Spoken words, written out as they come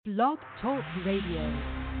Blog Talk Radio.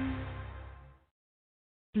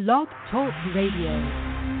 Blog Talk Radio.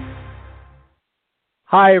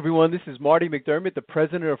 Hi, everyone. This is Marty McDermott, the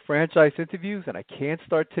president of Franchise Interviews, and I can't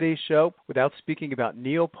start today's show without speaking about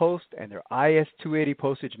NeoPost and their IS-280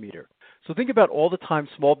 postage meter. So think about all the time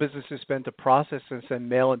small businesses spend to process and send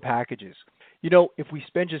mail and packages. You know, if we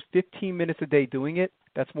spend just 15 minutes a day doing it,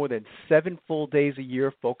 that's more than 7 full days a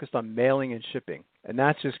year focused on mailing and shipping, and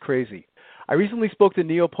that's just crazy. I recently spoke to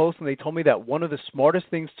NeoPost, and they told me that one of the smartest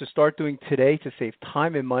things to start doing today to save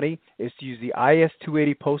time and money is to use the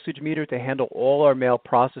IS-280 postage meter to handle all our mail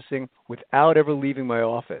processing without ever leaving my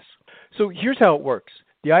office. So here's how it works.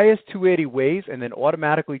 The IS-280 weighs and then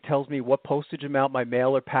automatically tells me what postage amount my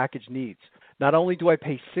mail or package needs. Not only do I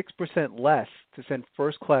pay 6% less to send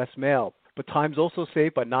first-class mail, but time's also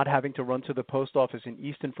saved by not having to run to the post office in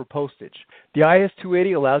Easton for postage. The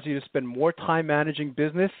IS-280 allows you to spend more time managing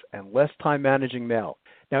business and less time managing mail.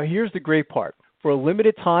 Now here's the great part. For a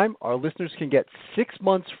limited time, our listeners can get 6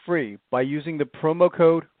 months free by using the promo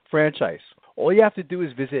code FRANCHISE. All you have to do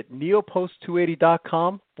is visit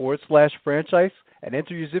neopost280.com/franchise and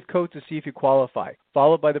enter your zip code to see if you qualify,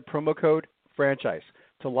 followed by the promo code FRANCHISE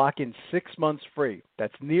to lock in 6 months free.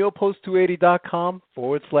 That's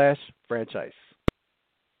neopost280.com/franchise.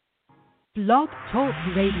 Blog Talk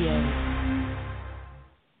Radio.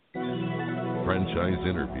 Franchise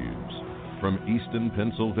Interviews. From Easton,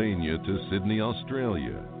 Pennsylvania to Sydney,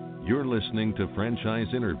 Australia, you're listening to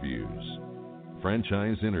Franchise Interviews.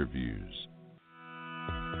 Franchise Interviews.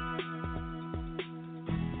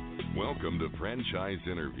 Welcome to Franchise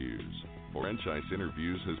Interviews. Franchise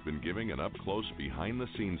Interviews has been giving an up-close,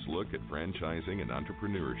 behind-the-scenes look at franchising and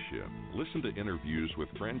entrepreneurship. Listen to interviews with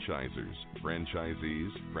franchisers, franchisees,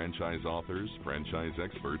 franchise authors, franchise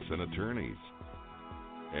experts, and attorneys.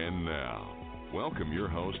 And now, welcome your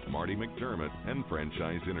host, Marty McDermott, and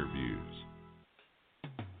Franchise Interviews.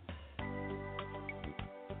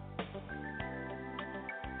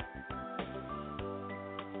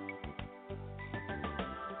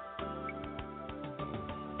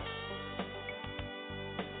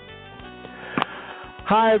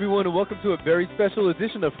 Hi, everyone, and welcome to a very special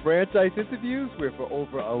edition of Franchise Interviews, where for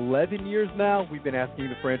over 11 years now, we've been asking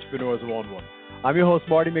the entrepreneurs one-on-one. I'm your host,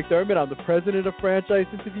 Marty McDermott. I'm the president of Franchise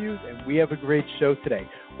Interviews, and we have a great show today.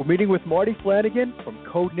 We're meeting with Marty Flanagan from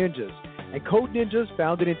Code Ninjas. And Code Ninjas,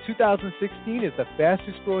 founded in 2016, is the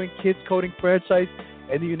fastest-growing kids coding franchise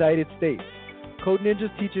in the United States. Code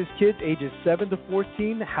Ninjas teaches kids ages 7 to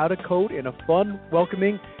 14 how to code in a fun,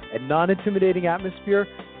 welcoming, and non-intimidating atmosphere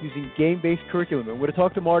using game-based curriculum. And we're going to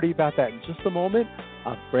talk to Marty about that in just a moment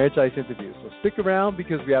on Franchise Interviews. So stick around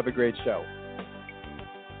because we have a great show.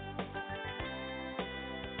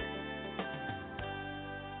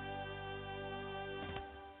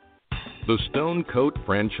 The Stone Coat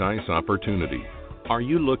Franchise Opportunity. Are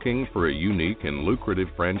you looking for a unique and lucrative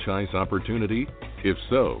franchise opportunity? If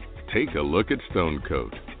so, take a look at Stone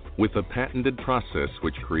Coat. With a patented process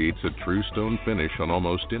which creates a true stone finish on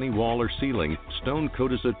almost any wall or ceiling, Stone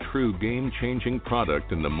Coat is a true game-changing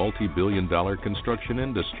product in the multi-billion-dollar construction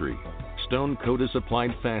industry. Stone Coat is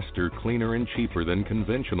applied faster, cleaner, and cheaper than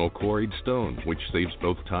conventional quarried stone, which saves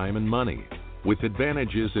both time and money. With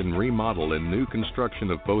advantages in remodel and new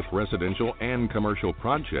construction of both residential and commercial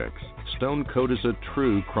projects, Stone Coat is a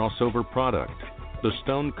true crossover product. The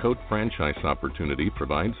Stone Coat franchise opportunity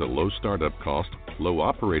provides a low startup cost, low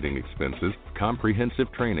operating expenses,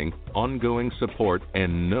 comprehensive training, ongoing support,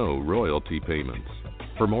 and no royalty payments.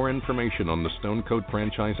 For more information on the Stone Coat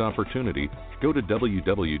franchise opportunity, go to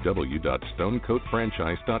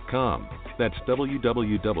www.stonecoatfranchise.com. That's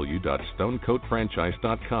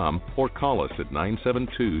www.stonecoatfranchise.com, or call us at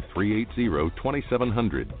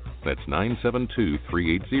 972-380-2700. That's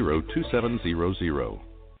 972-380-2700.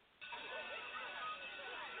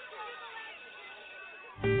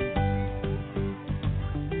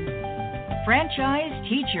 Franchise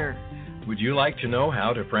Teacher. Would you like to know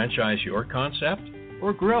how to franchise your concept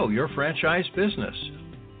or grow your franchise business?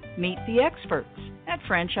 Meet the experts at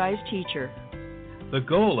Franchise Teacher. The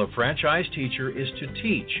goal of Franchise Teacher is to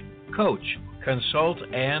teach, coach, consult,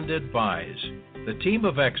 and advise. The team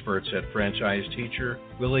of experts at Franchise Teacher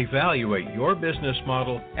will evaluate your business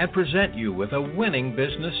model and present you with a winning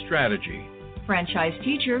business strategy. Franchise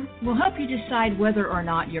Teacher will help you decide whether or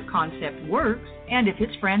not your concept works and if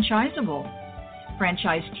it's franchisable.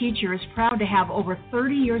 Franchise Teacher is proud to have over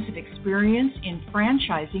 30 years of experience in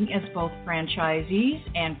franchising as both franchisees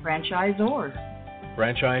and franchisors.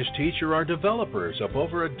 Franchise Teacher are developers of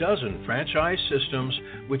over a dozen franchise systems,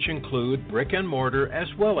 which include brick and mortar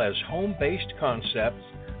as well as home-based concepts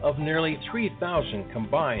of nearly 3,000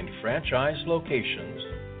 combined franchise locations.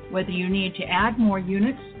 Whether you need to add more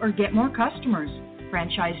units or get more customers,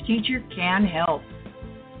 Franchise Teacher can help.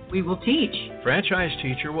 We will teach. Franchise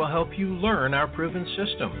Teacher will help you learn our proven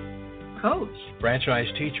system. Coach. Franchise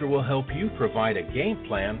Teacher will help you provide a game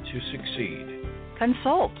plan to succeed.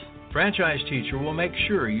 Consult. Franchise Teacher will make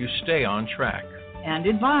sure you stay on track. And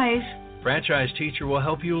advise. Franchise Teacher will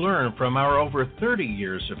help you learn from our over 30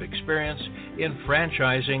 years of experience in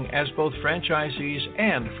franchising as both franchisees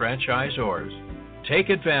and franchisors. Take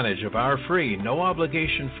advantage of our free,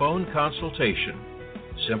 no-obligation phone consultation.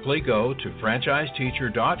 Simply go to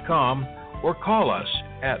franchiseteacher.com or call us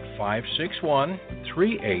at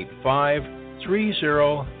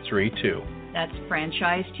 561-385-3032. That's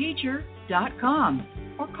franchiseteacher.com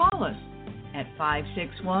or call us at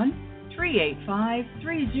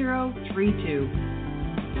 561-385-3032.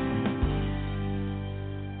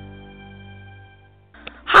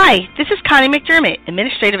 Hi, this is Connie McDermott,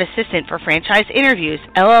 Administrative Assistant for Franchise Interviews,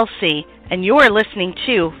 LLC, and you are listening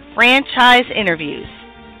to Franchise Interviews.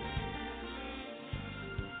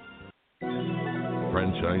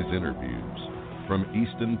 Franchise Interviews. From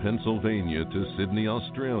Easton, Pennsylvania to Sydney,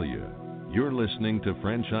 Australia, you're listening to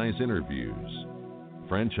Franchise Interviews.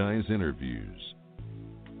 Franchise Interviews.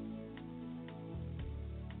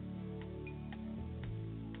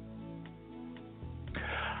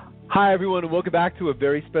 Hi, everyone, and welcome back to a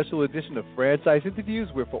very special edition of Franchise Interviews,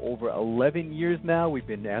 where for over 11 years now, we've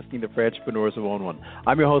been asking the entrepreneurs who own one.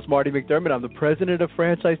 I'm your host, Marty McDermott. I'm the president of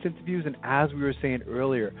Franchise Interviews, and as we were saying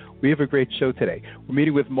earlier, we have a great show today. We're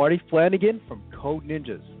meeting with Marty Flanagan from Code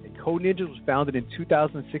Ninjas. And Code Ninjas was founded in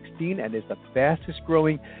 2016 and is the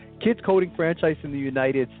fastest-growing kids coding franchise in the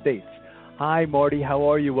United States. Hi, Marty. How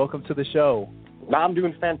are you? Welcome to the show. I'm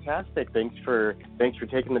doing fantastic. Thanks for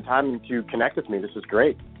taking the time to connect with me. This is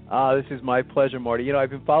great. This is my pleasure, Marty. You know, I've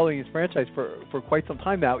been following his franchise for quite some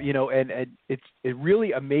time now, you know, and it's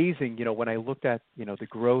really amazing, you know, when I looked at, you know, the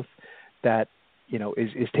growth that, you know,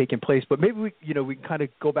 is taking place. But maybe we can kind of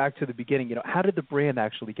go back to the beginning. You know, how did the brand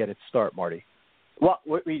actually get its start, Marty? Well,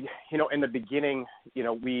 in the beginning, you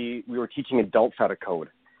know, we were teaching adults how to code.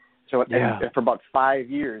 So and for about 5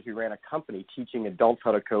 years, we ran a company teaching adults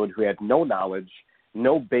how to code who had no knowledge,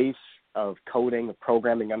 no base of coding, of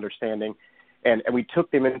programming, understanding. And we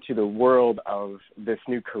took them into the world of this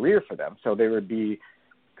new career for them. So they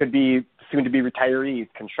could be soon to be retirees,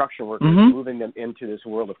 construction workers, moving them into this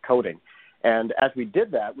world of coding. And as we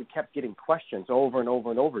did that, we kept getting questions over and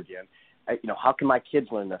over and over again. You know, how can my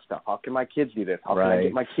kids learn this stuff? How can my kids do this? How can I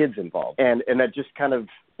get my kids involved? And that just kind of,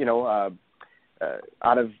 you know,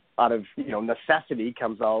 out of you know, necessity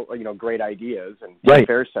comes all, you know, great ideas. And Jim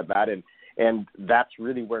Ferriss said that. And that's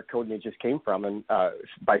really where Code Ninjas came from. And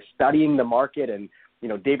by studying the market, and, you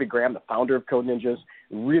know, David Graham, the founder of Code Ninjas,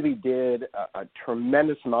 really did a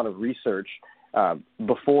tremendous amount of research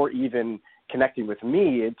before even connecting with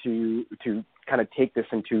me to kind of take this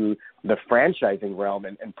into the franchising realm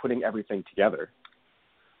and putting everything together.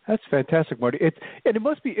 That's fantastic, Marty. And it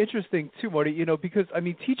must be interesting too, Marty, you know, because I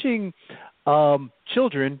mean, teaching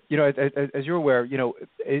children, you know, as you're aware, you know,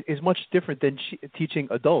 is much different than teaching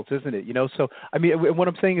adults, isn't it? You know, so I mean, what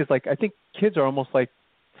I'm saying is, like, I think kids are almost like,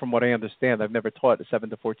 from what I understand, I've never taught a 7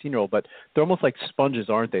 to 14-year-old, but they're almost like sponges,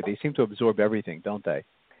 aren't they? They seem to absorb everything, don't they?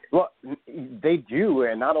 Well, they do,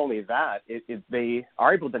 and not only that, they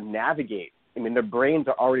are able to navigate. I mean, their brains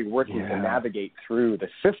are already working to navigate through the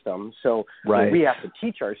system. So when we have to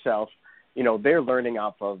teach ourselves, you know, they're learning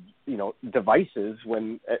off of, you know, devices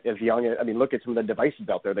when as young. I mean, look at some of the devices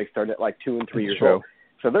out there. They start at like 2 and 3 years old.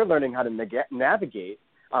 So they're learning how to navigate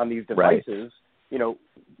on these devices. You know,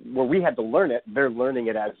 where we had to learn it, they're learning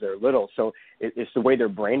it as they're little. So it's the way their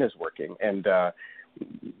brain is working. And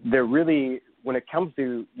they're really, when it comes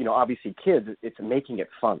to, you know, obviously kids, it's making it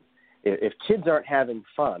fun. If kids aren't having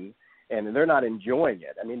fun and they're not enjoying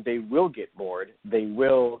it, I mean, they will get bored. They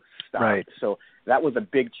will stop. So that was a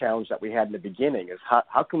big challenge that we had in the beginning, is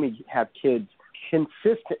how can we have kids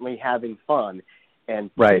consistently having fun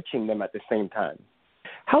and teaching them at the same time?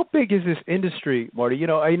 How big is this industry, Marty? You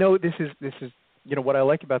know, I know this is, you know, what I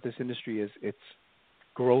like about this industry is its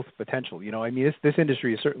growth potential. You know, I mean, this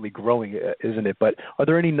industry is certainly growing, isn't it? But are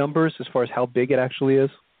there any numbers as far as how big it actually is?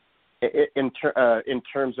 In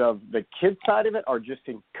terms of the kid side of it, or just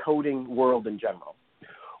in coding world in general?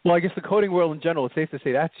 Well, I guess the coding world in general, it's safe to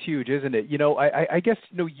say that's huge, isn't it? You know, I guess,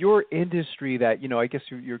 you know, your industry that, you know, I guess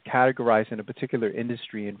you're categorized in a particular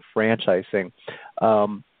industry in franchising,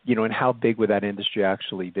 you know, and how big would that industry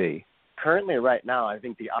actually be? Currently, right now, I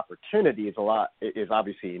think the opportunity is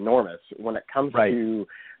obviously enormous when it comes to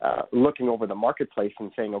looking over the marketplace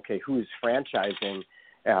and saying, okay, who is franchising?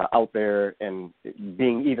 out there and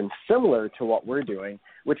being even similar to what we're doing,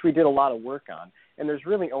 which we did a lot of work on. And there's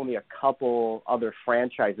really only a couple other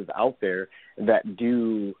franchises out there that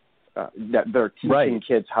do that they're teaching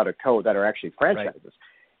kids how to code that are actually franchises.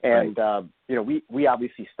 And we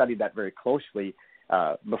obviously studied that very closely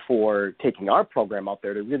before taking our program out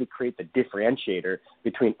there to really create the differentiator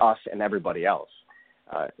between us and everybody else.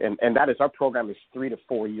 And that is, our program is 3 to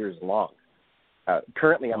 4 years long.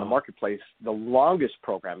 Currently on the marketplace, the longest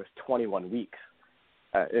program is 21 weeks,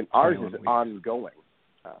 and ours is ongoing.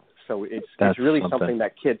 So it's really something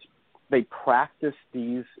that kids, they practice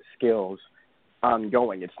these skills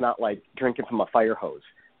ongoing. It's not like drinking from a fire hose.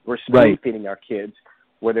 We're spoon feeding our kids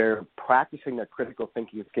where they're practicing their critical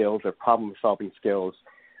thinking skills, their problem-solving skills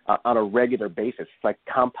on a regular basis. It's like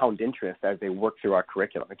compound interest as they work through our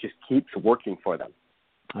curriculum. It just keeps working for them.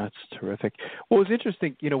 That's terrific. Well, it was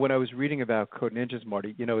interesting, when I was reading about Code Ninjas,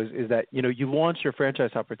 Marty, is that, you launched your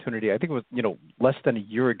franchise opportunity, I think it was, less than a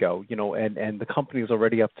year ago, and the company was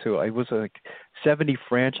already up to, it was like 70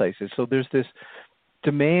 franchises. So there's this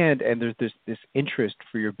demand and there's this interest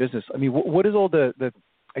for your business. I mean, what is all the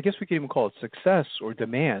I guess we could even call it success or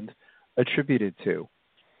demand attributed to?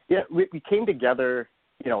 Yeah, we came together,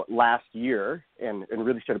 last year and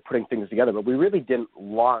really started putting things together, but we really didn't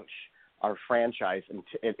launch our franchise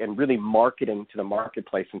and really marketing to the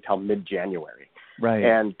marketplace until mid-January. Right.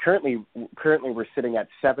 And currently we're sitting at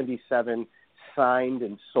 77 signed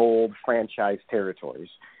and sold franchise territories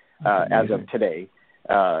as of today.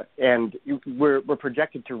 And we're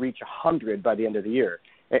projected to reach 100 by the end of the year.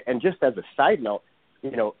 And just as a side note,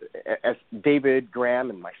 as David, Graham,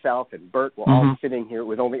 and myself and Bert were all sitting here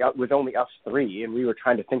with only us three, and we were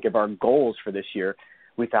trying to think of our goals for this year,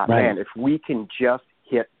 we thought, man, if we can just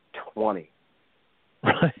hit 20,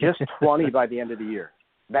 just 20 by the end of the year,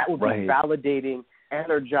 that would be validating,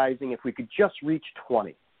 energizing. If we could just reach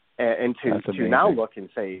 20, and to now look and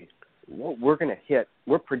say, well,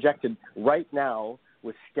 we're projected right now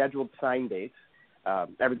with scheduled sign dates.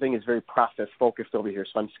 Everything is very process focused over here.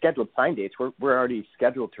 So on scheduled sign dates, we're already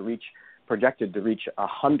projected to reach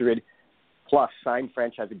 100 plus signed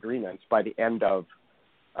franchise agreements by the end of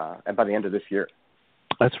this year.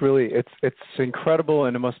 That's really, it's incredible,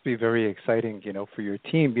 and it must be very exciting, for your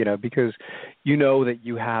team, because that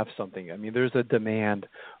you have something. I mean, there's a demand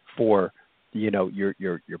for,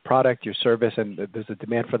 your product, your service, and there's a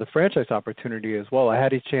demand for the franchise opportunity as well. I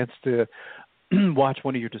had a chance to watch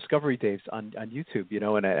one of your discovery days on YouTube,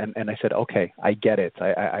 and I said, okay, I get it.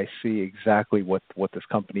 I see exactly what this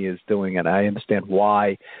company is doing, and I understand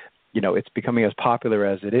why it's becoming as popular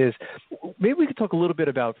as it is. Maybe we could talk a little bit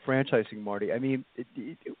about franchising, Marty. I mean,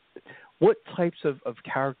 what types of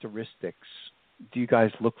characteristics do you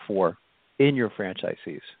guys look for in your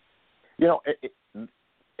franchisees?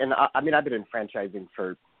 I've been in franchising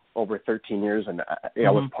for over 13 years, and I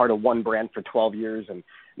was part of one brand for 12 years, and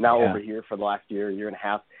now over here for the last year and a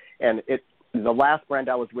half. And the last brand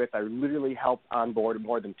I was with, I literally helped onboard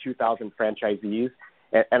more than 2,000 franchisees.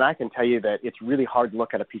 And I can tell you that it's really hard to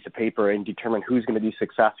look at a piece of paper and determine who's going to be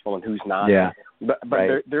successful and who's not. Yeah. But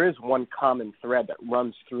there is one common thread that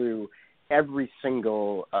runs through every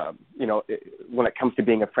single, when it comes to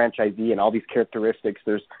being a franchisee and all these characteristics,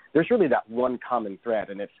 there's really that one common thread,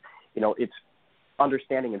 and it's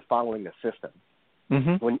understanding and following the system.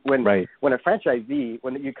 When a franchisee,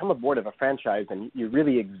 when you come aboard of a franchise and you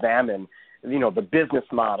really examine the business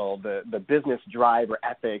model, the business drive or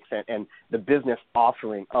ethics, and the business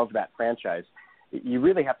offering of that franchise, you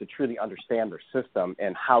really have to truly understand their system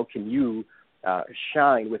and how can you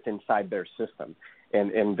shine inside their system.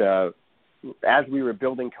 And as we were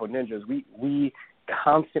building Code Ninjas, we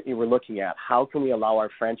constantly were looking at how can we allow our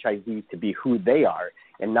franchisees to be who they are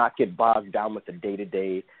and not get bogged down with the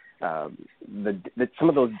day-to-day, some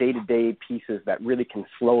of those day-to-day pieces that really can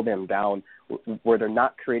slow them down, where they're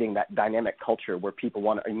not creating that dynamic culture where kids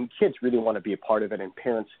really want to be a part of it, and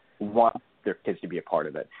parents want their kids to be a part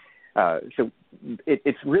of it. So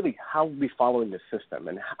it's really how we following the system,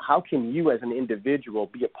 and how can you as an individual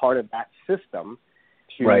be a part of that system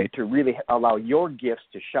to really allow your gifts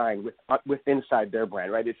to shine with inside their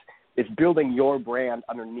brand, right? It's building your brand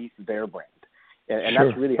underneath their brand. And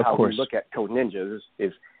that's really how we look at Code Ninjas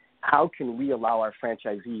is how can we allow our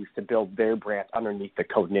franchisees to build their brand underneath the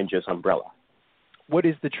Code Ninjas umbrella? What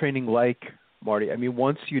is the training like, Marty? I mean,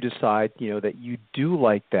 once you decide, that you do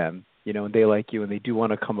like them, and they like you and they do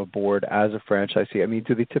want to come aboard as a franchisee, I mean,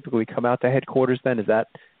 do they typically come out to headquarters then? Is that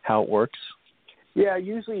how it works? Yeah,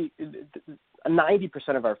 usually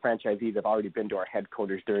 90% of our franchisees have already been to our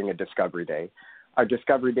headquarters during a discovery day. Our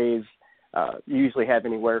discovery days You usually have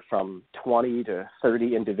anywhere from 20 to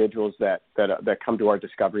 30 individuals that come to our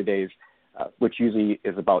discovery days, which usually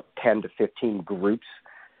is about 10 to 15 groups.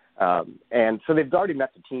 And so they've already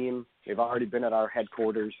met the team. They've already been at our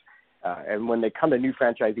headquarters. And when they come to new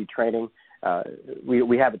franchisee training,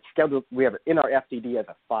 we have it scheduled. We have it in our FDD as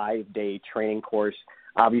a 5-day training course.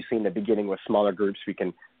 Obviously, in the beginning with smaller groups, we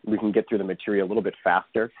can get through the material a little bit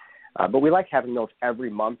faster. But we like having those every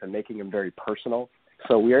month and making them very personal.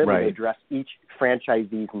 So we are able to address each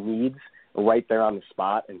franchisee's needs right there on the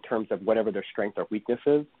spot in terms of whatever their strength or weakness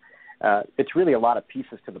is. It's really a lot of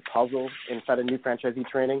pieces to the puzzle inside of new franchisee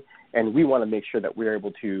training, and we want to make sure that we're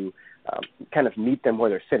able to kind of meet them where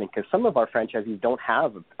they're sitting, because some of our franchisees don't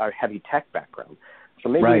have a heavy tech background. So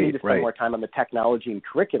maybe we need to spend more time on the technology and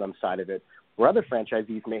curriculum side of it, where other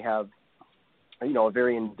franchisees may have, a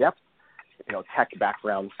very in-depth, tech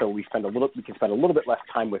background. So we can spend a little bit less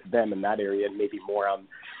time with them in that area and maybe more on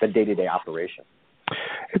the day-to-day operation.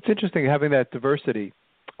 It's interesting having that diversity,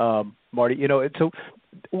 Marty. So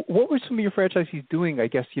what were some of your franchisees doing, I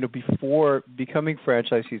guess, before becoming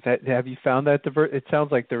franchisees? Have you found that it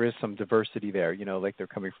sounds like there is some diversity there, like they're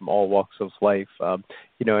coming from all walks of life, and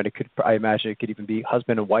I imagine it could even be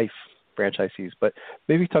husband and wife franchisees, but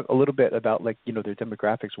maybe talk a little bit about their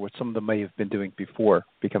demographics or what some of them may have been doing before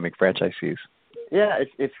becoming franchisees. Yeah,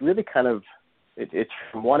 it's really kind of it's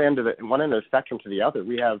from one end of the spectrum to the other.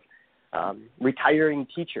 We have retiring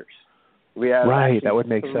teachers. We have that would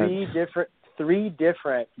make sense. Three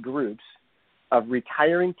different groups of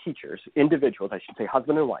retiring teachers, individuals, I should say,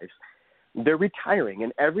 husband and wife. They're retiring,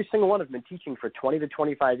 and every single one of them been teaching for 20 to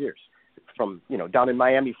 25 years. From down in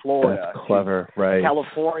Miami, Florida, that's clever, to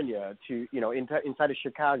California, to inside of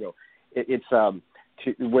Chicago, it's to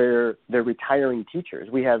where they're retiring teachers.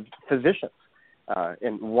 We have physicians,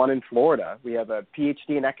 and one in Florida. We have a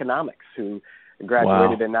PhD in economics who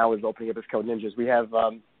graduated and now is opening up his Code Ninjas. We have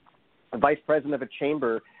a vice president of a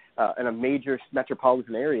chamber in a major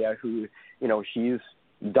metropolitan area who she's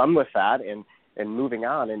done with that and moving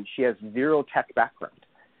on, and she has zero tech background.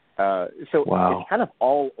 So it's kind of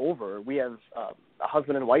all over. We have a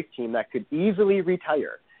husband and wife team that could easily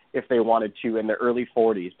retire if they wanted to in their early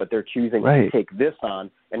 40s, but they're choosing to take this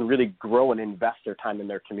on and really grow and invest their time in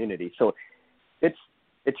their community. So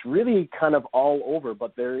it's really kind of all over,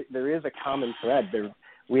 but there is a common thread.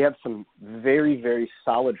 We have some very, very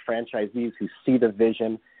solid franchisees who see the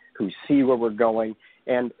vision, who see where we're going,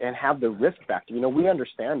 and have the risk factor. We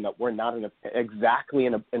understand that we're not exactly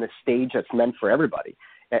in a stage that's meant for everybody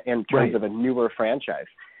in terms of a newer franchise.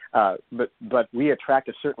 But we attract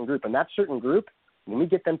a certain group, and that certain group, when we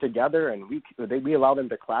get them together and we allow them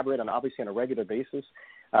to collaborate on a regular basis,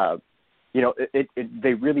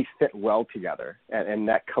 they really fit well together. And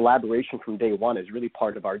that collaboration from day one is really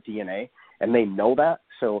part of our DNA, and they know that.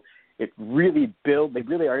 So they really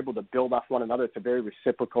are able to build off one another. It's a very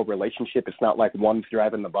reciprocal relationship. It's not like one's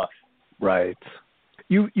driving the bus. Right.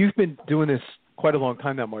 You've been doing this quite a long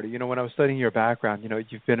time now, Marty. When I was studying your background,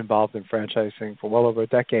 you've been involved in franchising for well over a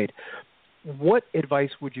decade. What advice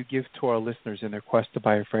would you give to our listeners in their quest to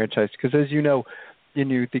buy a franchise? Because as you know, and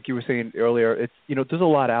you think you were saying earlier, it's there's a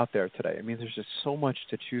lot out there today. I mean, there's just so much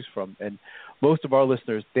to choose from, and most of our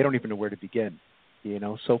listeners, they don't even know where to begin.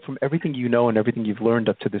 So from everything and everything you've learned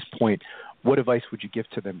up to this point, what advice would you give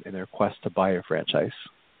to them in their quest to buy a franchise?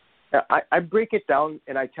 I break it down,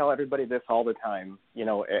 and I tell everybody this all the time.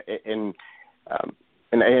 And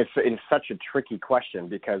it's such a tricky question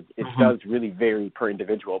because it does really vary per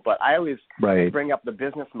individual. But I always bring up the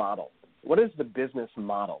business model. What is the business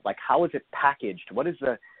model? Like, how is it packaged? What is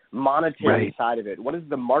the monetary side of it? What is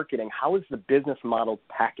the marketing? How is the business model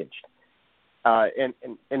packaged? And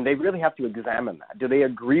they really have to examine that. Do they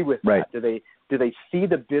agree with that? Do they see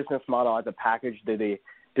the business model as a package? Do they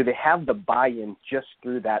have the buy-in just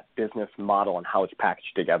through that business model and how it's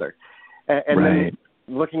packaged together? And then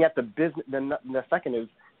looking at the business, then the second is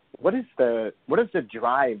what is the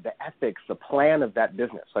drive, the ethics, the plan of that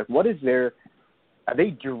business? Like, are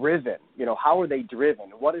they driven? How are they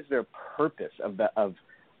driven? What is their purpose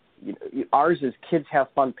ours is kids have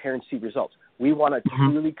fun, parents see results. We want to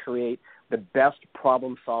truly create the best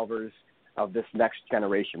problem solvers of this next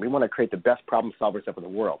generation. We want to create the best problem solvers of the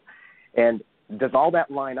world. And does all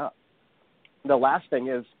that line up? The last thing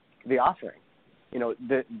is the offering.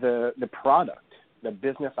 The product, the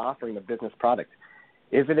business offering, the business product.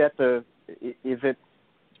 Is it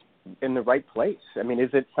in the right place? I mean,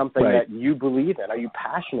 is it something that you believe in? Are you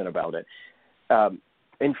passionate about it?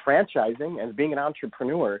 In franchising and being an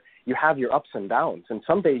entrepreneur, you have your ups and downs. And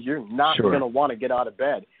some days you're not going to want to get out of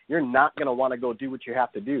bed. You're not going to want to go do what you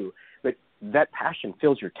have to do. But that passion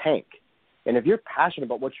fills your tank. And if you're passionate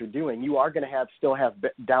about what you're doing, you are going to still have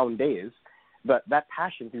down days, but that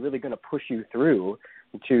passion is really going to push you through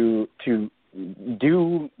to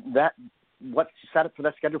do that, what's set up for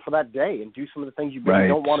that schedule for that day, and do some of the things you really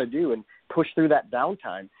don't want to do, and push through that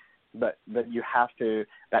downtime. But you have to,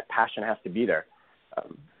 that passion has to be there.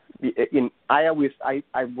 I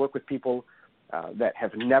work with people that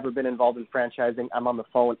have never been involved in franchising. I'm on the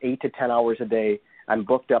phone 8 to 10 hours a day. I'm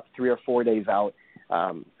booked up 3 or 4 days out.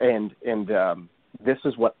 And this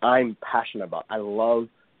is what I'm passionate about. I love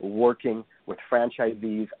working with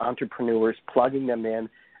franchisees, entrepreneurs, plugging them in.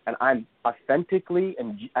 And I'm authentically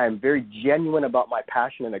and I'm very genuine about my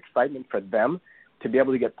passion and excitement for them to be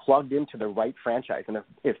able to get plugged into the right franchise. And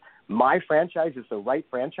if my franchise is the right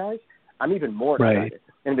franchise, I'm even more excited.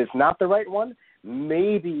 And if it's not the right one,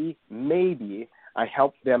 maybe I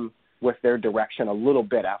help them with their direction a little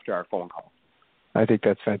bit after our phone call. I think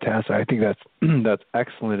that's fantastic. I think that's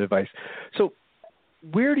excellent advice. So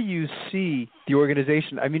where do you see the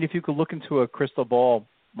organization? I mean, if you could look into a crystal ball,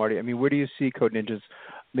 Marty, I mean, where do you see Code Ninjas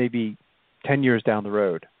maybe 10 years down the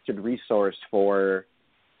road? It's a resource for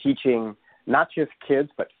teaching not just kids,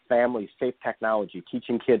 but families safe technology,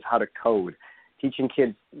 teaching kids how to code, teaching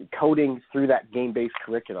kids coding through that game-based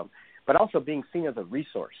curriculum, but also being seen as a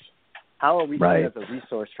resource. How are we seen as a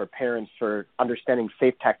resource for parents for understanding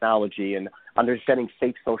safe technology and understanding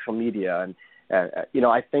safe social media? And,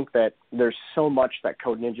 I think that there's so much that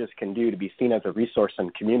Code Ninjas can do to be seen as a resource in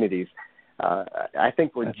communities. I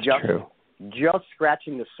think we're just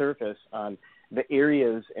scratching the surface on the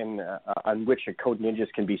areas on which a Code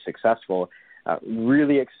Ninjas can be successful.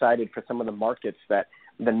 Really excited for some of the markets that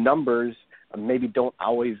the numbers maybe don't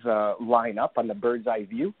always line up on the bird's eye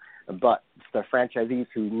view, but the franchisees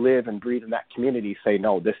who live and breathe in that community say,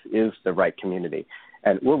 no, this is the right community.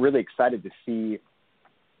 And we're really excited to see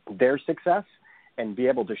their success and be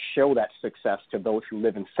able to show that success to those who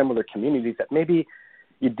live in similar communities that maybe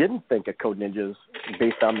you didn't think of Code Ninjas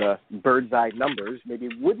based on the bird's eye numbers, maybe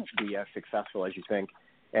wouldn't be as successful as you think,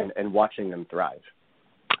 and watching them thrive.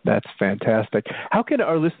 That's fantastic. How can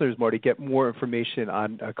our listeners, Marty, get more information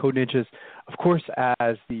on Code Ninjas, of course,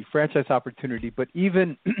 as the franchise opportunity, but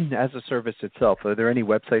even as a service itself? Are there any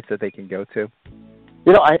websites that they can go to?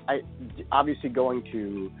 I obviously going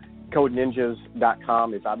to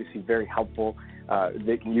codeninjas.com is obviously very helpful.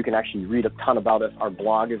 You can actually read a ton about us. Our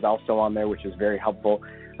blog is also on there, which is very helpful.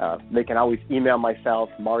 They can always email myself,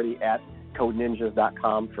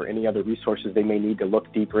 marty@codeninjas.com, for any other resources they may need to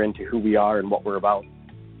look deeper into who we are and what we're about.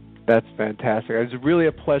 That's fantastic. It was really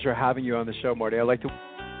a pleasure having you on the show, Marty. I'd like to...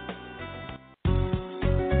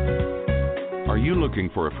 Are you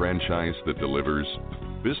looking for a franchise that delivers?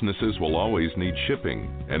 Businesses will always need shipping,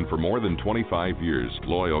 and for more than 25 years,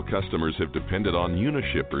 loyal customers have depended on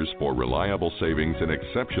Unishippers for reliable savings and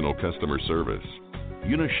exceptional customer service.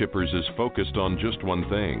 Unishippers is focused on just one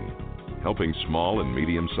thing: helping small and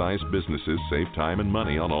medium-sized businesses save time and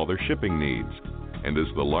money on all their shipping needs. And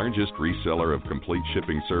as the largest reseller of complete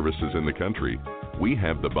shipping services in the country, we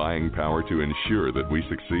have the buying power to ensure that we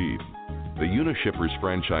succeed. The Unishippers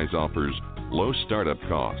franchise offers low startup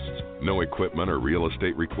costs, no equipment or real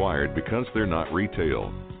estate required because they're not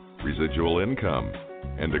retail, residual income,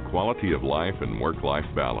 and a quality of life and work-life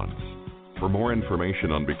balance. For more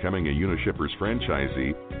information on becoming a Unishippers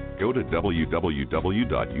franchisee, go to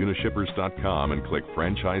www.unishippers.com and click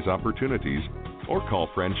Franchise Opportunities, or call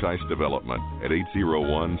Franchise Development at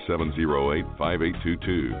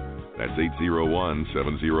 801-708-5822. That's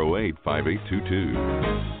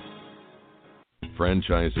 801-708-5822.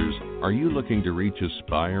 Franchisers, are you looking to reach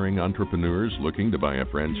aspiring entrepreneurs looking to buy a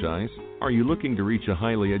franchise? Are you looking to reach a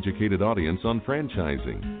highly educated audience on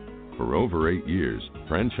franchising? For over 8 years,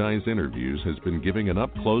 Franchise Interviews has been giving an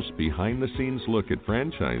up-close, behind-the-scenes look at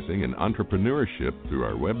franchising and entrepreneurship through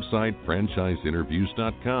our website,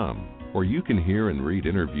 franchiseinterviews.com, where you can hear and read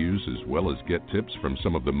interviews as well as get tips from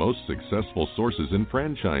some of the most successful sources in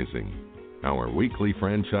franchising. Our weekly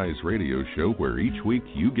franchise radio show, where each week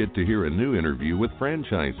you get to hear a new interview with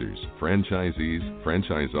franchisers, franchisees,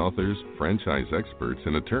 franchise authors, franchise experts,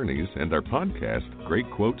 and attorneys, and our podcast, Great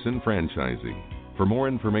Quotes in Franchising. For more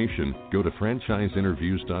information, go to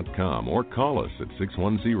franchiseinterviews.com or call us at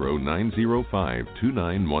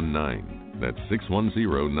 610-905-2919. That's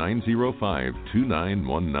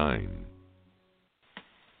 610-905-2919.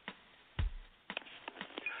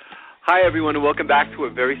 Hi, everyone, and welcome back to a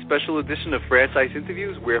very special edition of Franchise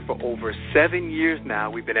Interviews, where for over 7 years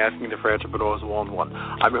now we've been asking the entrepreneurs one-on-one.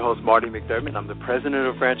 I'm your host, Marty McDermott. I'm the president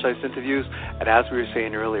of Franchise Interviews, and as we were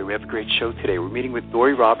saying earlier, we have a great show today. We're meeting with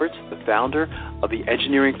Dori Roberts, the founder of the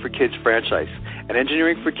Engineering for Kids franchise. And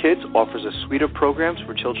Engineering for Kids offers a suite of programs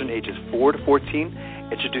for children ages 4 to 14,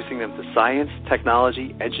 introducing them to science,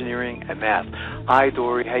 technology, engineering, and math. Hi,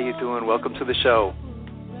 Dori. How you doing? Welcome to the show.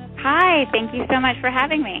 Hi. Thank you so much for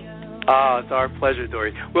having me. It's our pleasure,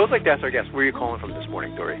 Dori. We always like to ask our guests, where are you calling from this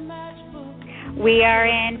morning, Dori? We are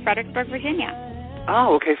in Fredericksburg, Virginia.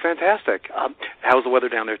 Oh, okay, fantastic. How's the weather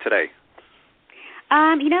down there today?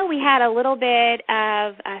 We had a little bit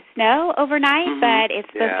of snow overnight, but it's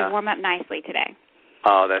supposed to warm up nicely today.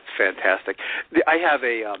 Oh, that's fantastic. I have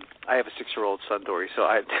a 6-year-old son, Dori,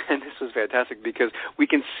 and this was fantastic because we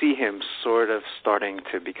can see him sort of starting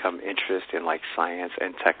to become interested in like science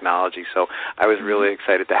and technology. So I was really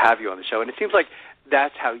excited to have you on the show, and it seems like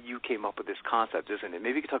that's how you came up with this concept, isn't it?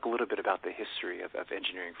 Maybe you could talk a little bit about the history of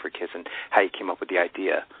Engineering for Kids and how you came up with the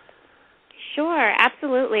idea. Sure,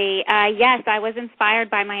 absolutely. Yes, I was inspired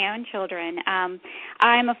by my own children.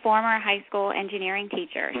 I'm a former high school engineering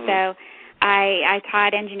teacher, so I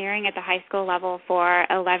taught engineering at the high school level for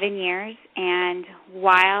 11 years, and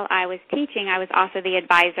while I was teaching, I was also the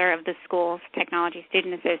advisor of the school's Technology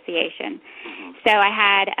Student Association. So I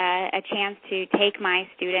had a chance to take my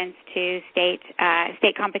students to state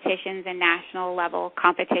competitions and national level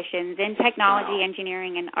competitions in technology,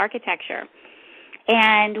 engineering, and architecture.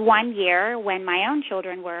 And one year, when my own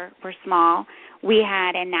children were small, we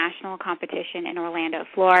had a national competition in Orlando,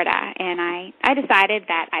 Florida, and I decided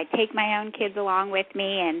that I'd take my own kids along with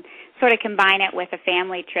me and sort of combine it with a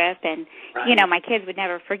family trip. And, my kids would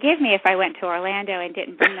never forgive me if I went to Orlando and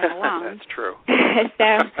didn't bring them along. That's true.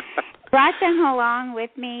 So brought them along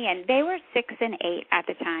with me, and they were 6 and 8 at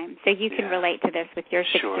the time, so you can relate to this with your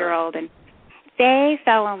 6-year-old. And they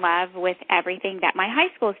fell in love with everything that my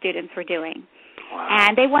high school students were doing. Wow.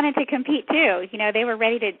 And they wanted to compete, too. They were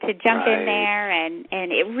ready to jump in there, and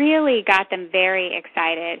it really got them very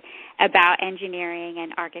excited about engineering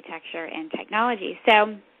and architecture and technology.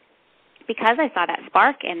 So because I saw that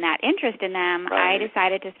spark and that interest in them, I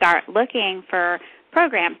decided to start looking for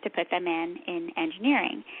programs to put them in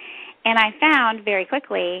engineering. And I found very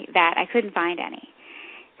quickly that I couldn't find any.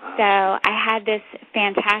 So I had this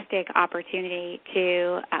fantastic opportunity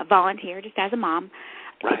to volunteer just as a mom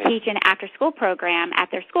to teach an after-school program at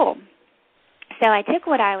their school. So I took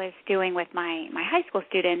what I was doing with my high school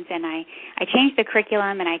students, and I changed the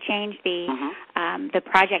curriculum, and I changed the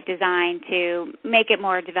project design to make it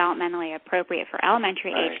more developmentally appropriate for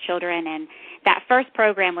elementary-age children. And that first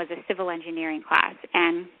program was a civil engineering class,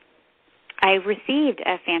 and I received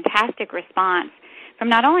a fantastic response from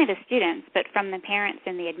not only the students, but from the parents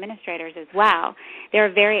and the administrators as well. They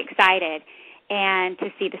were very excited. And to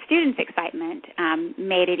see the students' excitement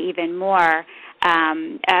made it even more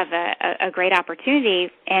of a great opportunity,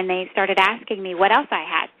 and they started asking me what else I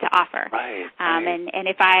had to offer. And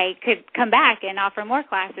if I could come back and offer more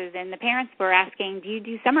classes, and the parents were asking, do you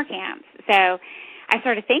do summer camps? So I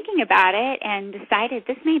started thinking about it and decided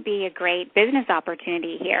this may be a great business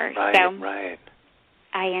opportunity here.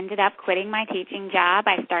 I ended up quitting my teaching job.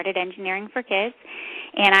 I started Engineering for Kids,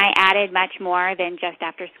 and I added much more than just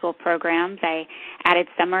after-school programs. I added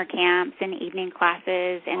summer camps and evening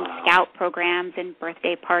classes and scout programs and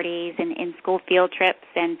birthday parties and in-school field trips,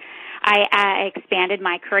 and I expanded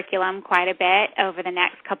my curriculum quite a bit over the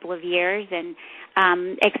next couple of years and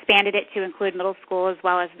expanded it to include middle school as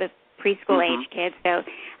well as the preschool-age kids, so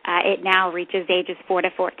it now reaches ages 4 to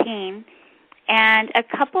 14. And a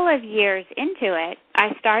couple of years into it,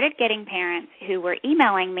 I started getting parents who were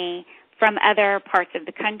emailing me from other parts of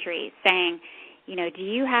the country saying, do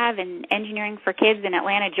you have an Engineering for Kids in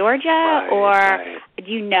Atlanta, Georgia, or do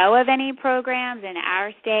you know of any programs in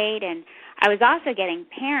our state? And I was also getting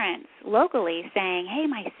parents locally saying, hey,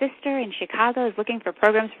 my sister in Chicago is looking for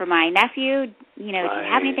programs for my nephew. Do you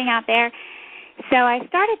have anything out there? So I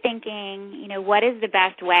started thinking, what is the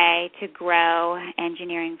best way to grow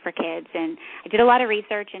Engineering for Kids? And I did a lot of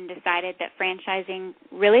research and decided that franchising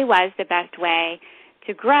really was the best way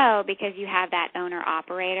to grow because you have that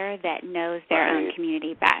owner-operator that knows their own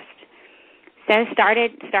community best. So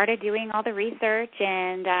started doing all the research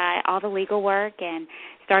and all the legal work and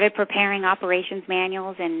started preparing operations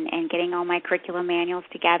manuals and getting all my curriculum manuals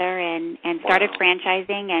together and started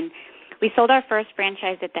franchising. And we sold our first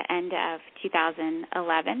franchise at the end of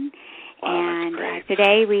 2011, and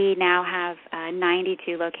today we now have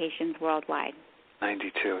 92 locations worldwide.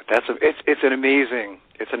 92. It's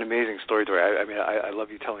an amazing story, Dori. I mean, I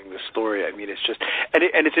love you telling this story. I mean, it's just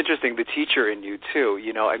and it's interesting, the teacher in you too.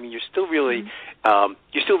 You know, I mean, you're still really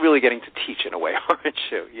getting to teach in a way, aren't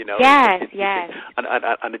you? You know, yes.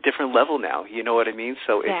 On a different level now. You know what I mean?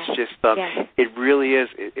 So it's just it really is.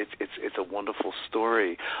 It's a wonderful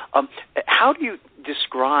story. How do you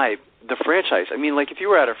describe the franchise? I mean, like if you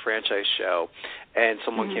were at a franchise show and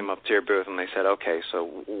someone came up to your booth and they said, okay,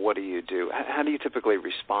 so what do you do? How do you typically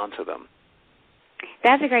respond to them?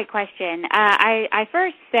 That's a great question. I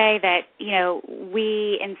first say that, you know,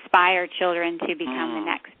 we inspire children to become the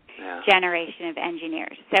next generation of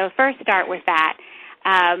engineers. So first start with that,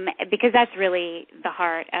 because that's really the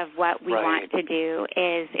heart of what we want to do,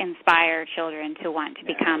 is inspire children to want to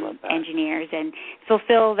become engineers and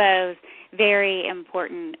fulfill those very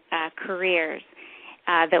important careers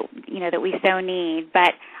that we so need.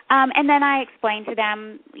 But and then I explain to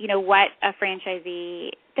them, you know, what a franchisee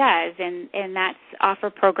does, and that's offer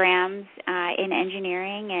programs in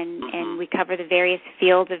engineering, and we cover the various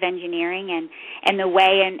fields of engineering, and the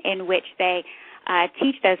way in which they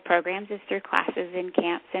teach those programs is through classes and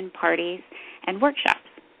camps and parties and workshops.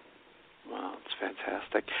 Wow, that's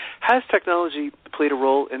fantastic. Has technology played a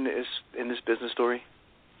role in this business story?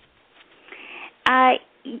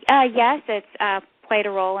 Yes, it's played a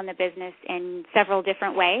role in the business in several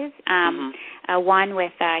different ways. One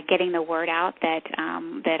with getting the word out that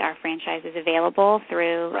our franchise is available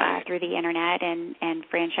through the internet and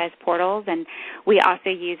franchise portals, and we also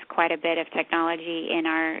use quite a bit of technology in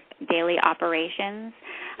our daily operations.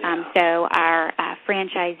 So our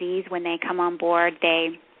franchisees, when they come on board,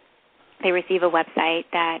 they receive a website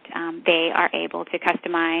that they are able to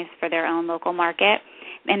customize for their own local market,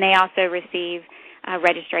 and they also receive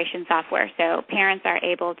registration software. So parents are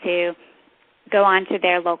able to go onto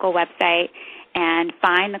their local website and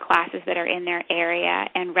find the classes that are in their area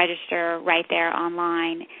and register right there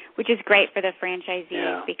online, which is great for the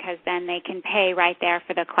franchisees because then they can pay right there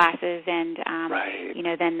for the classes, and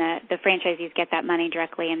then the franchisees get that money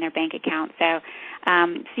directly in their bank account. So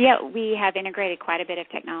we have integrated quite a bit of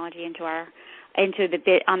technology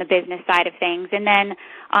on the business side of things, and then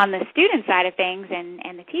on the student side of things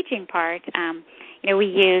and the teaching part, we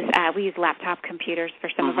use laptop computers for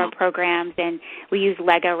some of our programs, and we use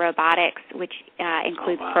Lego robotics, which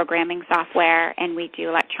includes programming software, and we do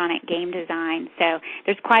electronic game design. So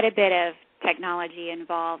there's quite a bit of technology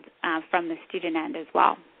involved from the student end as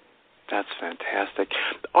well. That's fantastic.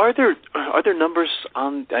 Are there numbers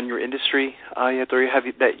on your industry yet, Dori,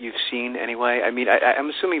 that you've seen anyway? I mean, I'm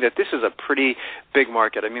assuming that this is a pretty big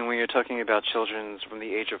market. I mean, when you're talking about children from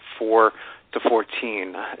the age of 4 to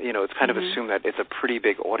 14, it's kind of assumed that it's a pretty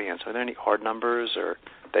big audience. Are there any hard numbers or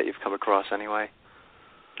that you've come across anyway?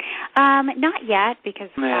 Not yet, because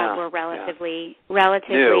we're relatively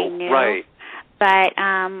new. Right. But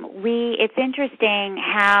it's interesting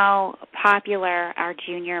how popular our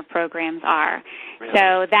junior programs are. Really?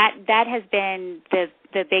 So that has been the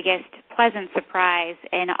biggest pleasant surprise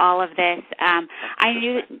in all of this. I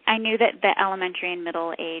knew that the elementary and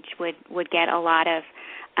middle age would get a lot of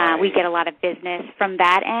we get a lot of business from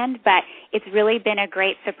that end, but it's really been a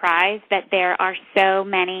great surprise that there are so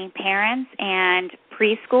many parents and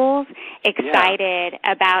preschools excited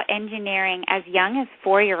about engineering as young as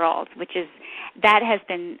 4-year-olds, that has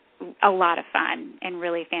been a lot of fun and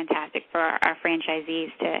really fantastic for our franchisees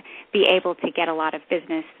to be able to get a lot of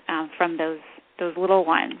business from those little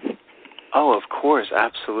ones. Oh, of course,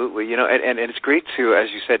 absolutely. And it's great to, as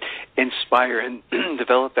you said, inspire and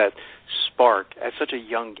develop that spark at such a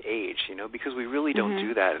young age, because we really don't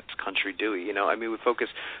do that in this country, do we? I mean, we focus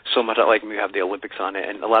so much on, like, we have the Olympics on it,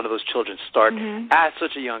 and a lot of those children start at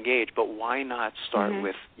such a young age, but why not start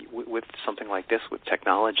with something like this, with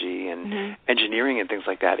technology and engineering and things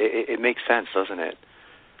like that? It makes sense, doesn't it?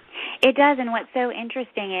 It does, and what's so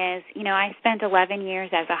interesting is, I spent 11 years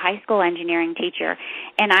as a high school engineering teacher,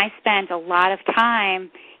 and I spent a lot of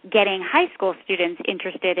time getting high school students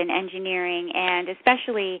interested in engineering, and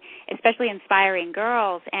especially inspiring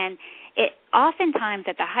girls. And it oftentimes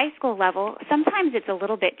at the high school level, sometimes it's a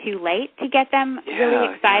little bit too late to get them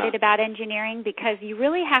really excited about engineering, because you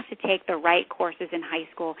really have to take the right courses in high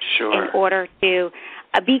school in order to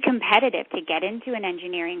be competitive to get into an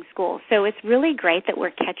engineering school. So it's really great that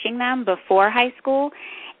we're catching them before high school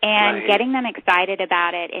and getting them excited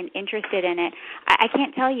about it and interested in it. I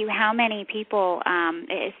can't tell you how many people,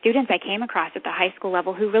 students I came across at the high school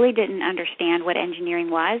level who really didn't understand what engineering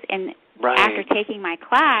was, and after taking my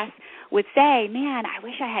class would say, man, I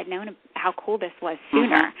wish I had known how cool this was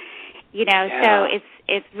sooner. So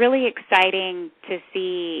it's really exciting to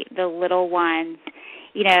see the little ones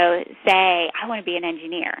say, I want to be an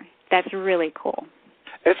engineer. That's really cool.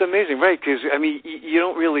 It's amazing, right? Because, you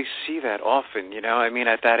don't really see that often,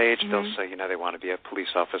 at that age, they'll say, they want to be a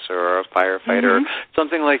police officer or a firefighter or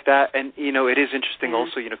something like that. And, it is interesting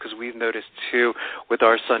also, because we've noticed, too, with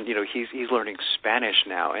our son, he's learning Spanish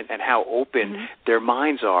now, and how open their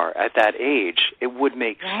minds are at that age. It would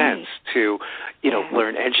make sense to,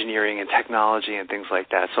 learn engineering and technology and things like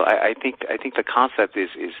that. So I think the concept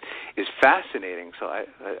is fascinating. So I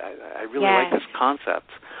really like this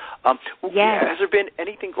concept. Has there been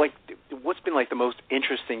anything what's been the most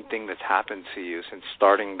interesting thing that's happened to you since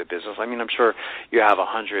starting the business? I'm sure you have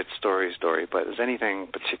 100 stories, Dori, but is anything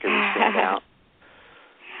particularly stand out?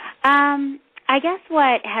 I guess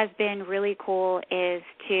what has been really cool is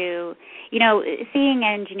to, seeing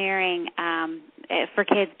engineering for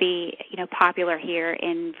kids be, popular here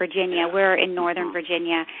in Virginia. We're in Northern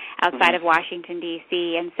Virginia, outside of Washington,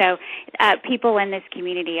 D.C., and so people in this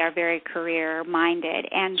community are very career-minded.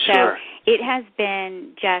 And so it has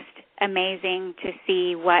been just amazing to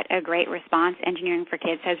see what a great response Engineering for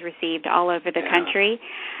Kids has received all over the country.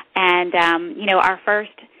 And,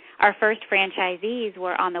 our first franchisees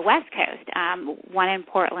were on the West Coast, one in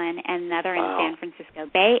Portland and another in the San Francisco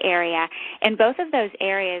Bay Area. And both of those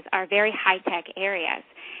areas are very high-tech areas.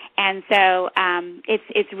 And so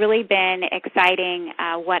it's really been exciting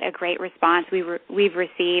what a great response we've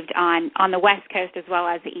received on the West Coast as well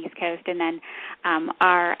as the East Coast. And then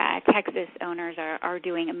our Texas owners are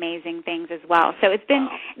doing amazing things as well. So it's been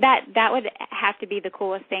that would have to be the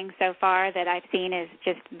coolest thing so far that I've seen, is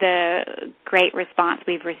just the great response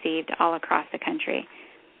we've received all across the country.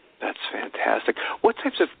 That's fantastic. What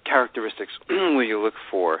types of characteristics will you look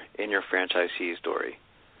for in your franchisees, Dori?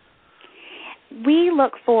 We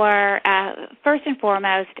look for, first and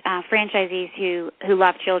foremost, franchisees who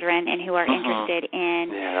love children and who are interested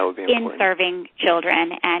in serving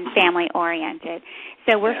children and family-oriented.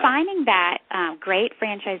 So we're finding that great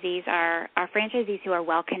franchisees are franchisees who are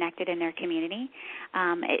well-connected in their community.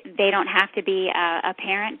 They don't have to be a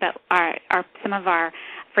parent, but are some of our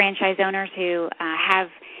franchise owners who have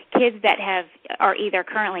kids that are either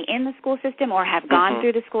currently in the school system or have gone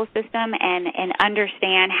through the school system and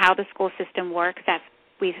understand how the school system works.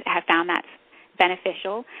 We have found that's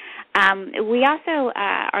beneficial. We also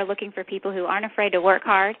are looking for people who aren't afraid to work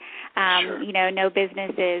hard. No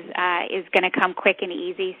business is going to come quick and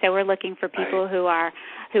easy, so we're looking for people who are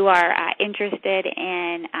interested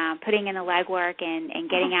in putting in the legwork and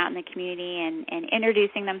getting out in the community and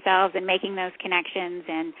introducing themselves and making those connections.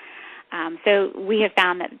 And so we have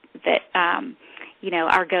found that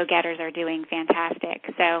our go-getters are doing fantastic.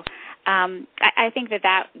 So I think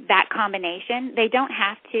that combination, they don't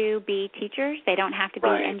have to be teachers. They don't have to be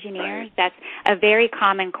engineers. That's a very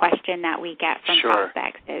common question that we get from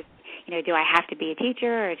prospects is, do I have to be a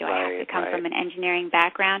teacher or do I have to come from an engineering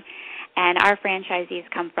background? And our franchisees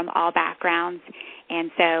come from all backgrounds.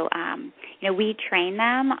 And so, we train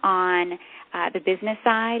them on the business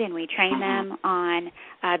side, and we train them on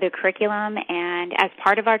the curriculum. And as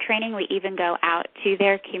part of our training, we even go out to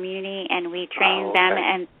their community and we train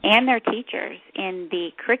them and their teachers in the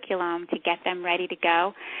curriculum to get them ready to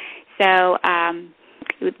go. So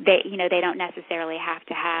they don't necessarily have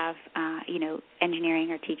to have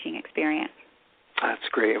engineering or teaching experience. That's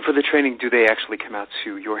great. And for the training, do they actually come out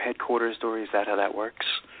to your headquarters, Dori? Is that how that works?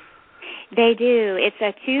 They do. It's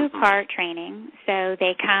a two-part training. So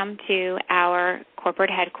they come to our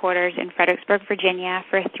corporate headquarters in Fredericksburg, Virginia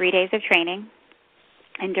for 3 days of training.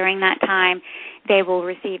 And during that time, they will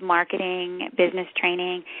receive marketing, business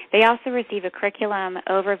training. They also receive a curriculum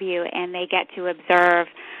overview, and they get to observe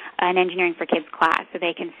an Engineering for Kids class, so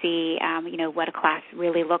they can see, what a class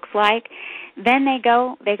really looks like. Then they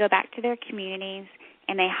go back to their communities,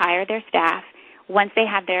 and they hire their staff. Once they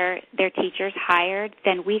have their teachers hired,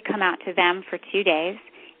 then we come out to them for 2 days,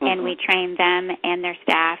 and we train them and their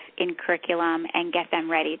staff in curriculum and get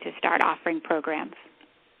them ready to start offering programs.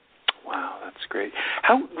 Wow, that's great.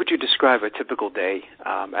 How would you describe a typical day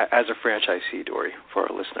as a franchisee, Dori, for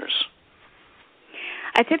our listeners?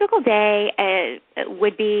 A typical day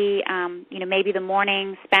would be, maybe the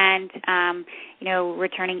morning spent,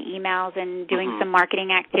 returning emails and doing some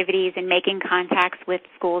marketing activities and making contacts with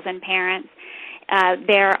schools and parents.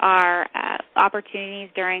 There are opportunities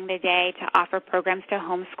during the day to offer programs to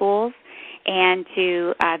homeschools and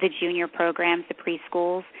to the junior programs, the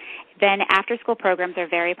preschools. Then after-school programs are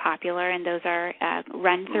very popular, and those are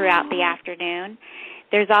run throughout the afternoon.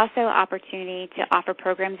 There's also opportunity to offer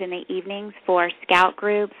programs in the evenings for scout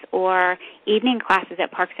groups or evening classes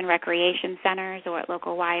at parks and recreation centers or at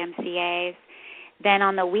local YMCAs. Then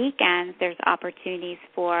on the weekends, there's opportunities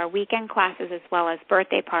for weekend classes as well as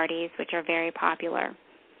birthday parties, which are very popular.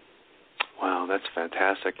 Wow, that's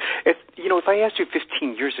fantastic. If I asked you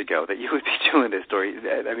 15 years ago that you would be doing this, Dori,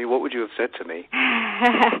 I mean, what would you have said to me?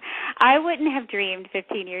 I wouldn't have dreamed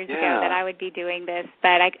 15 years ago that I would be doing this,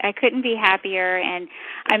 but I couldn't be happier, and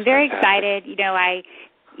I'm very excited. I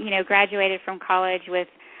graduated from college with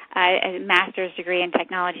a master's degree in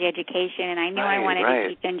technology education, and I knew I wanted to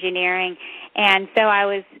teach engineering. And so I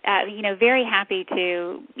was, very happy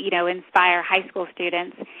to, inspire high school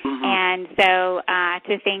students. Mm-hmm. And so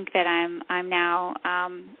to think that I'm now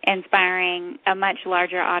inspiring a much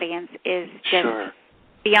larger audience is just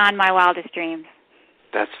beyond my wildest dreams.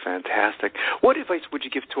 That's fantastic. What advice would you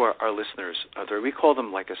give to our listeners? We call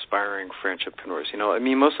them like aspiring franchipreneurs.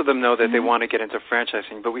 Most of them know that they want to get into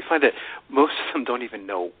franchising, but we find that most of them don't even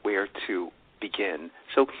know where to begin.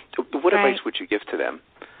 So what advice would you give to them?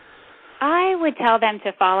 I would tell them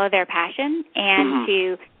to follow their passion and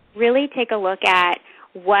to really take a look at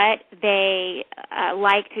what they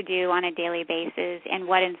like to do on a daily basis and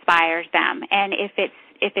what inspires them. And if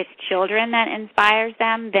it's children that inspires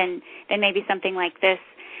them, then maybe something like this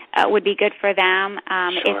would be good for them.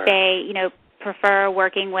 If they, prefer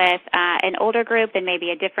working with an older group, then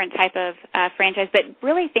maybe a different type of franchise. But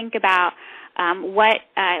really think about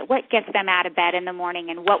what gets them out of bed in the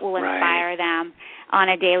morning and what will inspire them on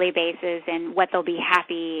a daily basis and what they'll be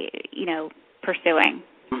happy, pursuing.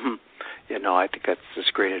 Mm-hmm. Yeah, no, I think that's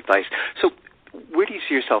just great advice. So where do you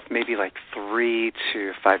see yourself maybe like 3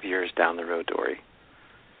 to 5 years down the road, Dori?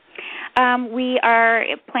 We are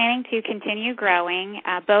planning to continue growing,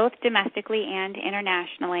 both domestically and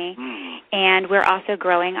internationally, and we're also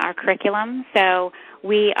growing our curriculum. So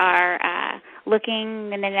we are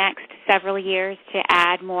looking in the next several years to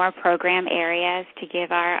add more program areas to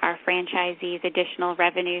give our franchisees additional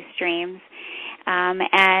revenue streams.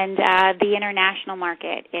 And the international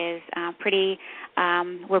market is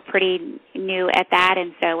we're pretty new at that,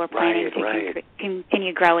 and so we're planning to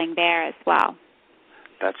continue growing there as well.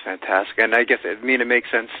 That's fantastic. And I guess, it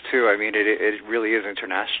makes sense, too. It really is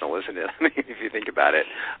international, isn't it? If you think about it.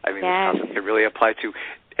 This concept could really apply to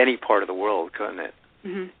any part of the world, couldn't it?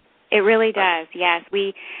 Mm-hmm. It really does, yes.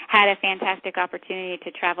 We had a fantastic opportunity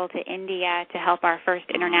to travel to India to help our first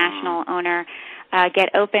international owner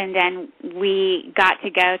get opened, and we got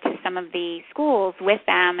to go to some of the schools with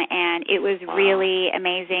them, and it was really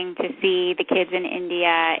amazing to see the kids in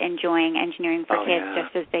India enjoying engineering for kids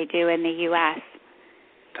just as they do in the U.S.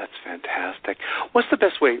 That's fantastic. What's the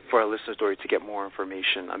best way for our listeners, Dori, to get more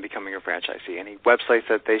information on becoming a franchisee? Any websites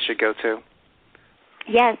that they should go to?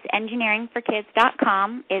 Yes,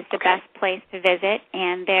 engineeringforkids.com is the best place to visit,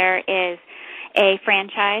 and there is a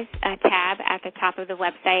franchise tab at the top of the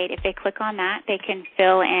website. If they click on that, they can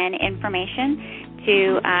fill in information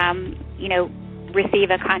to, receive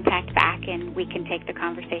a contact back, and we can take the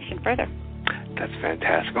conversation further. That's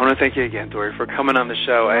fantastic. I want to thank you again, Dori, for coming on the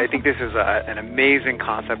show. I think this is an amazing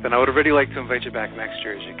concept, and I would really like to invite you back next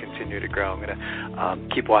year as you continue to grow. I'm going to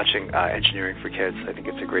keep watching Engineering for Kids. I think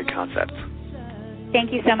it's a great concept.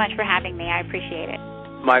 Thank you so much for having me. I appreciate it.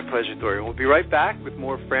 My pleasure, Dori. We'll be right back with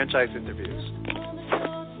more franchise interviews.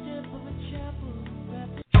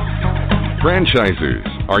 Franchisers,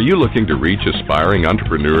 are you looking to reach aspiring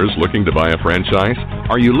entrepreneurs looking to buy a franchise?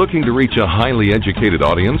 Are you looking to reach a highly educated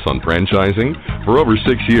audience on franchising? For over 6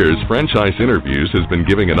 years, Franchise Interviews has been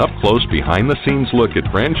giving an up-close, behind-the-scenes look at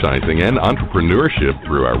franchising and entrepreneurship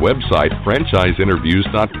through our website,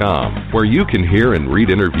 franchiseinterviews.com, where you can hear and read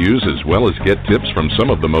interviews as well as get tips from some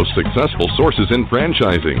of the most successful sources in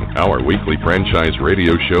franchising. Our weekly franchise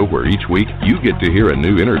radio show where each week you get to hear a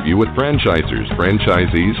new interview with franchisers,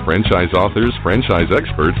 franchisees, franchise authors, franchise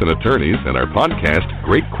experts, and attorneys, and our podcast,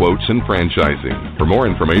 Great Quotes in Franchising. For more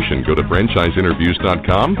information, go to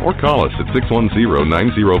franchiseinterviews.com or call us at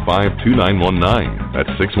 610-905-2919. That's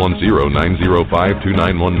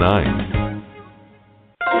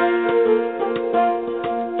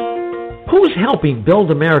 610-905-2919. Who's helping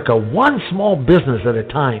build America one small business at a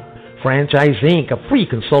time? Franchise Inc., a free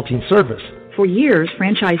consulting service. For years,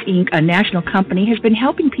 Franchise Inc., a national company, has been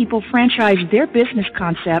helping people franchise their business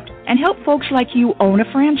concept and help folks like you own a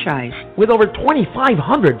franchise. With over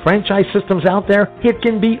 2,500 franchise systems out there, it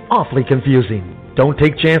can be awfully confusing. Don't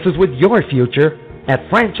take chances with your future. At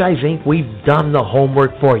Franchise Inc., we've done the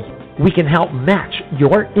homework for you. We can help match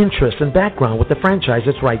your interests and background with the franchise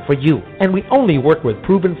that's right for you. And we only work with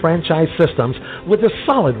proven franchise systems with a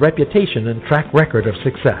solid reputation and track record of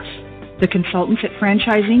success. The consultants at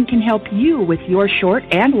Franchising can help you with your short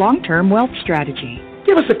and long-term wealth strategy.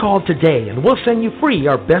 Give us a call today and we'll send you free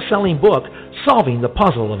our best-selling book, Solving the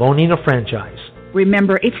Puzzle of Owning a Franchise.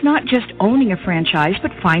 Remember, it's not just owning a franchise,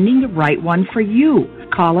 but finding the right one for you.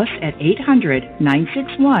 Call us at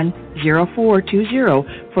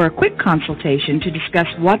 800-961-0420 for a quick consultation to discuss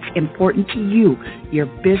what's important to you, your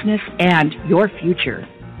business, and your future.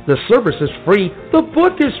 The service is free. The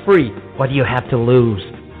book is free. What do you have to lose?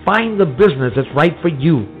 Find the business that's right for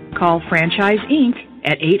you. Call Franchise Inc.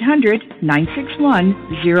 at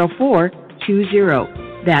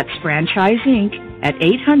 800-961-0420. That's Franchise Inc. at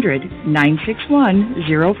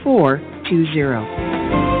 800-961-0420.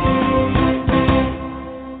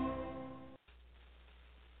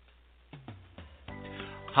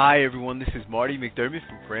 Hi everyone, this is Marty McDermott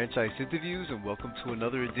from Franchise Interviews, and welcome to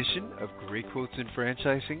another edition of Great Quotes in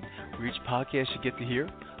Franchising, where each podcast you get to hear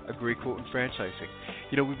a great quote in franchising.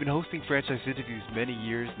 You know, we've been hosting Franchise Interviews many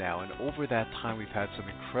years now, and over that time we've had some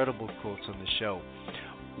incredible quotes on the show.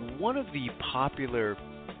 One of the popular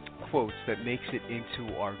quotes that makes it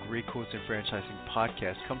into our Great Quotes in Franchising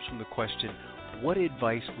podcast comes from the question, what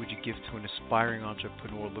advice would you give to an aspiring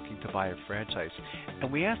entrepreneur looking to buy a franchise? And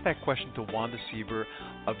we asked that question to Wanda Sieber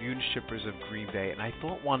of Unishippers of Green Bay, and I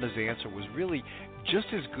thought Wanda's answer was really just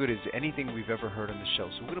as good as anything we've ever heard on the show.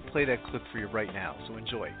 So we're going to play that clip for you right now, so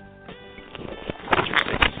enjoy.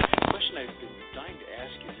 Interesting. The question I've been dying to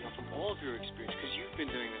ask you, from all of your experience, because you've been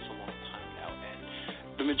doing this a long time now, and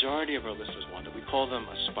the majority of our listeners, Wanda, we call them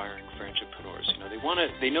aspiring entrepreneurs.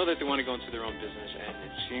 They know that they want to go into their own business, and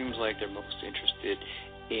it seems like they're most interested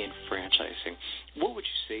in franchising. What would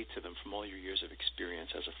you say to them from all your years of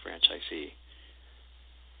experience as a franchisee?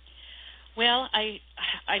 Well, I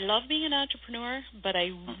love being an entrepreneur, but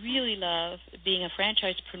I really love being a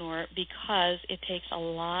franchisepreneur because it takes a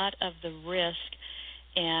lot of the risk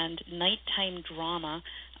and nighttime drama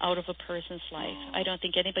out of a person's life. I don't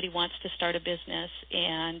think anybody wants to start a business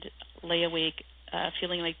and lay awake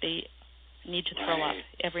feeling like they need to throw up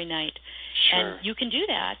every night. Sure. And you can do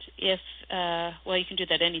that if, you can do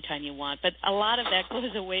that anytime you want, but a lot of that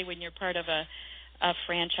goes away when you're part of a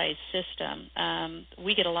franchise system.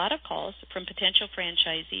 We get a lot of calls from potential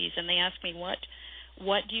franchisees, and they ask me, what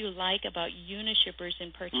do you like about Unishippers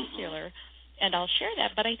in particular? And I'll share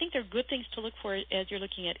that, but I think they're good things to look for as you're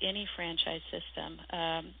looking at any franchise system.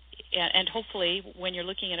 And hopefully, when you're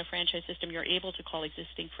looking at a franchise system, you're able to call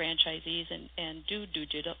existing franchisees and do due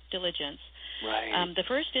diligence. Right. The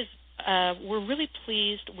first is we're really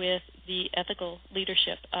pleased with the ethical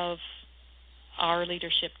leadership of our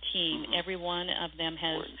leadership team. Every one of them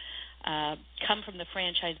has come from the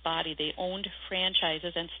franchise body. They owned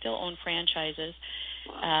franchises and still own franchises.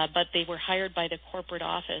 But they were hired by the corporate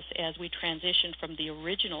office as we transitioned from the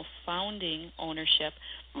original founding ownership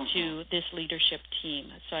to this leadership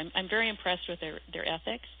team. So I'm very impressed with their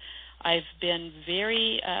ethics. I've been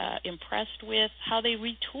very impressed with how they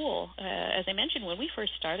retool. As I mentioned, when we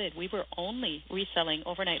first started, we were only reselling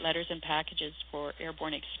overnight letters and packages for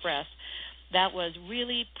Airborne Express. That was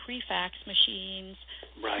really pre-fax machines,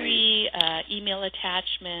 pre-email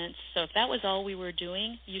attachments. So if that was all we were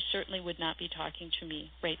doing, you certainly would not be talking to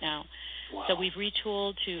me right now. Wow. So we've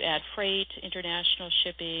retooled to add freight, international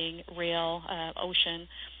shipping, rail, ocean.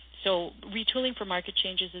 So retooling for market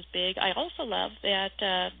changes is big. I also love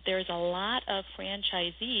that there's a lot of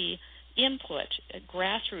franchisee input,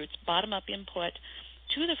 grassroots, bottom-up input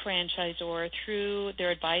to the franchisor through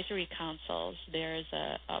their advisory councils. There's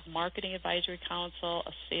a marketing advisory council,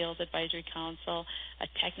 a sales advisory council, a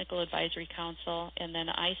technical advisory council, and then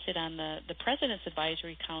I sit on the president's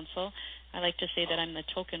advisory council. I like to say that I'm the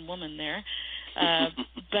token woman there.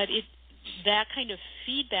 But that kind of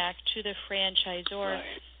feedback to the franchisor,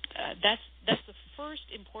 that's the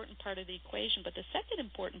first important part of the equation. But the second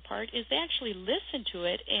important part is they actually listen to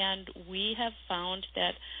it, and we have found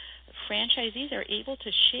that franchisees are able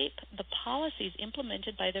to shape the policies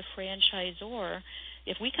implemented by the franchisor.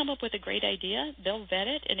 If we come up with a great idea, they'll vet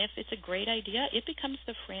it, and if it's a great idea, it becomes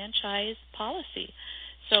the franchise policy.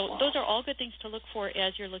 So those are all good things to look for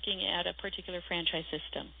as you're looking at a particular franchise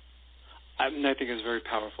system. I think it's very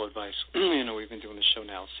powerful advice. We've been doing this show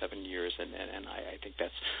now 7 years, and I think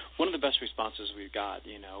that's one of the best responses we've got,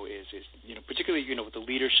 is particularly, with the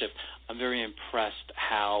leadership. I'm very impressed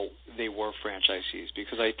how they were franchisees,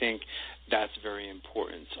 because I think that's very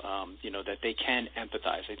important, that they can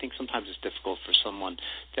empathize. I think sometimes it's difficult for someone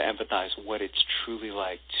to empathize what it's truly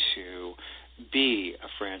like to be a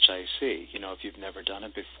franchisee, if you've never done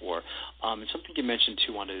it before. And something you mentioned,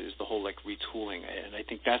 too, on it is the whole, retooling. And I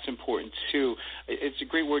think that's important, too. It's a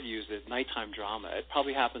great word to use, the nighttime drama. It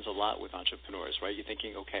probably happens a lot with entrepreneurs, right? You're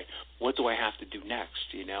thinking, okay, what do I have to do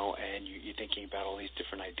next, and you're thinking about all these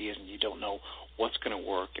different ideas, and you don't know what's going to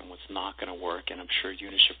work and what's not going to work. And I'm sure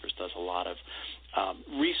Unishippers does a lot of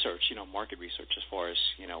research, market research as far as,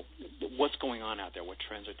 what's going on out there, what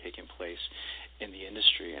trends are taking place in the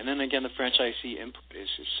industry. And then again, the franchisee input is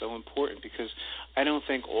so important, because I don't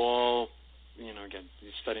think all, again,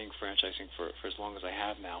 studying franchising for as long as I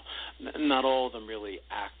have now, not all of them really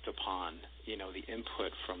act upon, the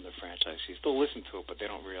input from the franchisees. They'll listen to it, but they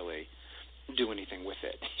don't really do anything with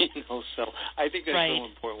it, So I think that's so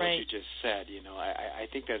important what you just said, I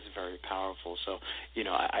think that's very powerful. So,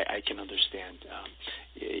 I can understand,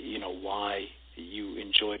 why you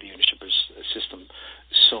enjoy the Unishippers system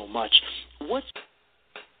so much. What's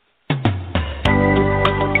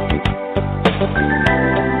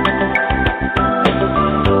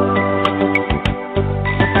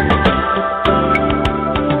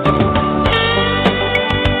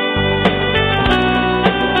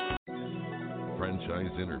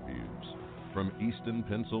Franchise interviews from Easton,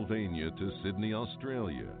 Pennsylvania to Sydney,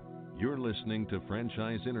 Australia. You're listening to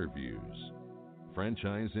Franchise Interviews.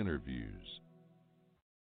 Franchise Interviews.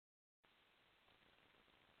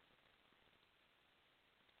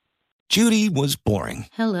 Judy was boring.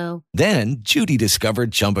 Hello. Then Judy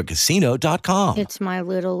discovered ChumbaCasino.com. It's my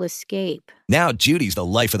little escape. Now Judy's the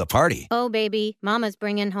life of the party. Oh, baby, mama's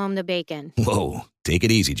bringing home the bacon. Whoa, take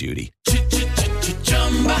it easy, Judy.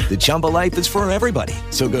 The Chumba life is for everybody.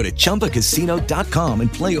 So go to ChumbaCasino.com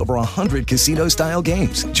and play over 100 casino-style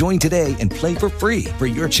games. Join today and play for free for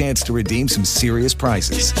your chance to redeem some serious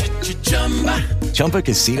prizes.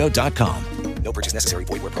 ChumbaCasino.com. No purchase necessary.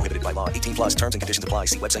 Void where prohibited by law. 18+ terms and conditions apply.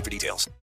 See website for details.